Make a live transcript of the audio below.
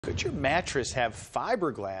Could your mattress have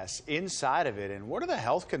fiberglass inside of it, and what are the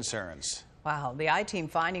health concerns? Wow, the I-Team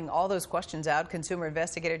finding all those questions out. Consumer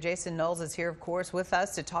investigator Jason Knowles is here, of course, with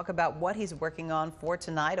us to talk about what he's working on for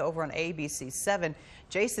tonight over on ABC 7.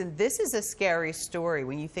 Jason, this is a scary story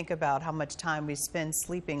when you think about how much time we spend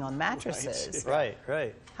sleeping on mattresses. Right.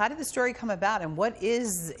 How did the story come about, and what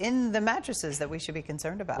is in the mattresses that we should be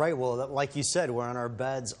concerned about? Right, well, like you said, we're on our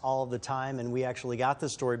beds all the time, and we actually got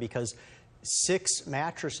this story because 6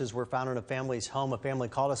 mattresses were found in a family's home. A family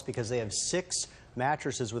called us because they have 6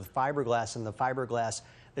 mattresses with fiberglass, and the fiberglass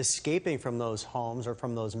escaping from those homes or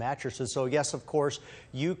from those mattresses. So yes, of course,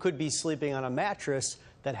 you could be sleeping on a mattress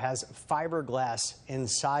that has fiberglass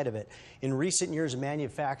inside of it. In recent years,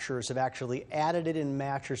 manufacturers have actually added it in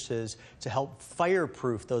mattresses to help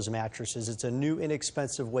fireproof those mattresses. It's a new,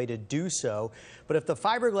 inexpensive way to do so. But if the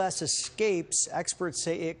fiberglass escapes, experts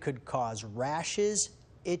say it could cause rashes,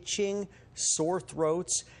 itching, sore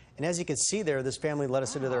throats. And as you can see there, this family let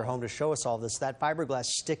us into their home to show us all this. That fiberglass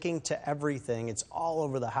sticking to everything. It's all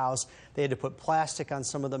over the house. They had to put plastic on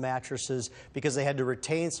some of the mattresses because they had to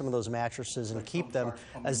retain some of those mattresses and keep them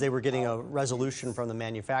as they were getting a resolution from the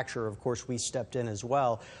manufacturer. Of course, we stepped in as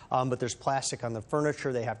well. But there's plastic on the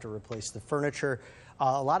furniture. They have to replace the furniture.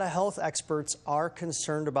 A lot of health experts are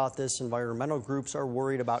concerned about this. Environmental groups are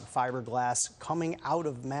worried about fiberglass coming out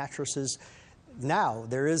of mattresses. Now,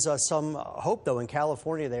 there is some hope, though. In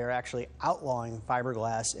California, they are actually outlawing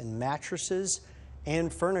fiberglass in mattresses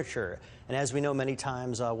and furniture. And as we know, many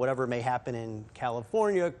times, whatever may happen in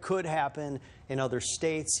California could happen in other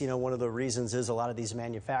states. You know, one of the reasons is a lot of these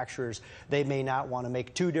manufacturers, they may not want to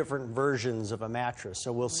make 2 different versions of a mattress.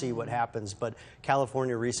 So we'll see what happens. But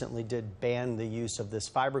California recently did ban the use of this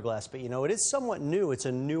fiberglass. But, you know, it is somewhat new. It's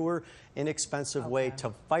a newer, inexpensive way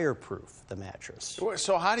to fireproof the mattress.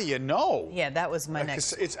 So how do you know? Yeah, that was my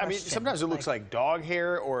next question. I mean, sometimes it looks like dog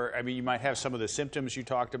hair, or, I mean, you might have some of the symptoms you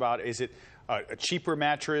talked about. Is it a cheaper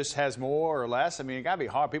mattress has more or less? I mean, it got to be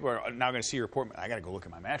hard. People are now going to see your report. I got to go look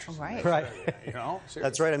at my mattress. Right. You know? Seriously.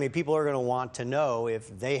 That's right. I mean, people are going to want to know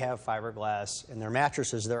if they have fiberglass in their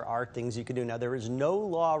mattresses. There are things you can do. Now, there is no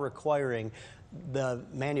law requiring the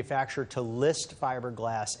manufacturer to list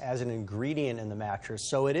fiberglass as an ingredient in the mattress,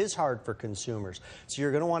 so it is hard for consumers. So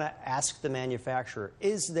you're going to want to ask the manufacturer,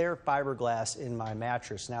 is there fiberglass in my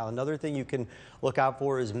mattress? Now, another thing you can look out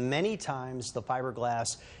for is many times the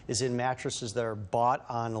fiberglass is in mattresses that are bought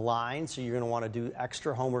online, so you're going to want to do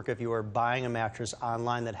extra homework if you are buying a mattress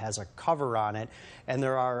online that has a cover on it. And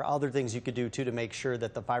there are other things you could do too to make sure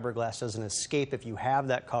that the fiberglass doesn't escape. If you have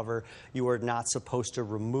that cover, you are not supposed to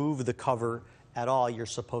remove the cover at all. You're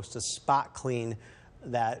supposed to spot clean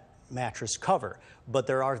that mattress cover. But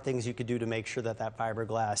there are things you could do to make sure that that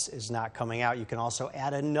fiberglass is not coming out. You can also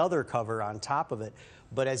add another cover on top of it.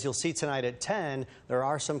 But as you'll see tonight at 10, there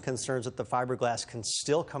are some concerns that the fiberglass can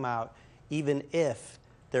still come out even if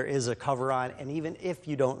there is a cover on, and even if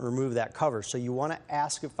you don't remove that cover. So you want to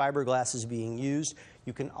ask if fiberglass is being used.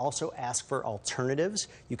 You can also ask for alternatives.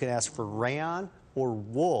 You can ask for rayon or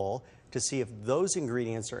wool to see if those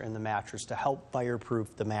ingredients are in the mattress to help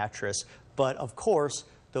fireproof the mattress. But of course,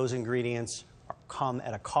 those ingredients come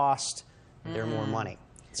at a cost. They're more money.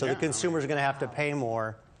 So the consumer's going to have to pay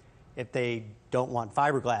more if they don't want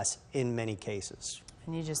fiberglass in many cases.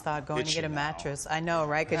 And you just thought going to get a mattress. I know,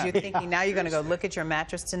 right? Because you're thinking now you're going to go look at your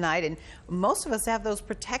mattress tonight, and most of us have those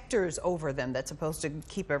protectors over them that's supposed to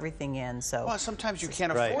keep everything in. So well, sometimes you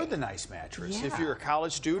can't afford the nice mattress. Yeah. If you're a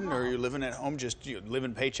college student or you're living at home, just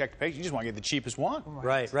living paycheck to paycheck, you just want to get the cheapest one.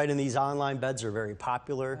 Right. And these online beds are very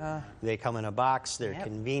popular. They come in a box. They're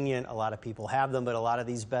convenient. A lot of people have them, but a lot of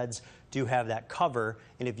these beds do have that cover,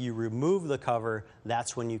 and if you remove the cover,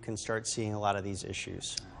 that's when you can start seeing a lot of these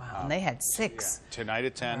issues. Wow, and they had 6. Tonight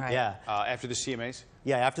at 10. Right. Yeah. After the CMAs?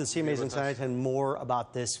 Yeah, after the CMAs and tonight, and more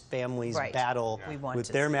about this family's battle with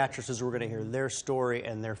their mattresses. We're going to hear their story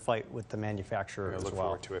and their fight with the manufacturer as well. Look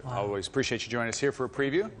forward to it. Always appreciate you joining us here for a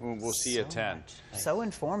preview. We'll see you at 10. So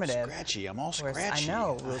informative. Scratchy. I'm all scratchy. I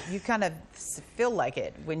know. You kind of feel like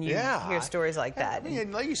it when you hear stories like that. I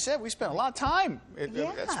mean, like you said, we spend a lot of time.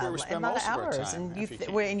 That's where we spend most of our time.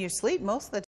 And you sleep most of the